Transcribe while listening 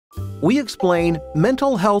we explain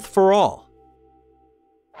mental health for all.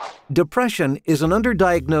 Depression is an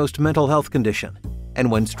underdiagnosed mental health condition, and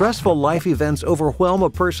when stressful life events overwhelm a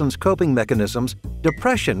person's coping mechanisms,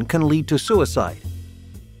 depression can lead to suicide.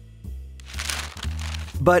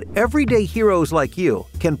 But everyday heroes like you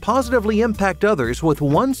can positively impact others with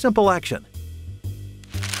one simple action.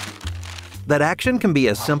 That action can be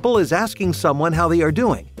as simple as asking someone how they are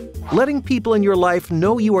doing, letting people in your life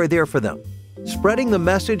know you are there for them, spreading the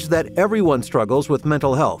message that everyone struggles with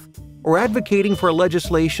mental health, or advocating for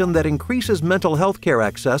legislation that increases mental health care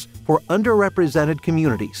access for underrepresented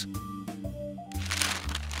communities.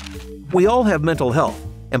 We all have mental health,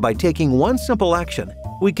 and by taking one simple action,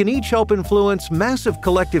 we can each help influence massive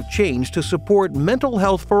collective change to support mental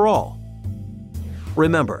health for all.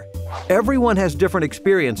 Remember, everyone has different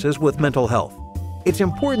experiences with mental health. It's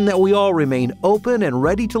important that we all remain open and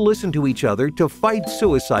ready to listen to each other to fight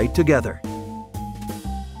suicide together.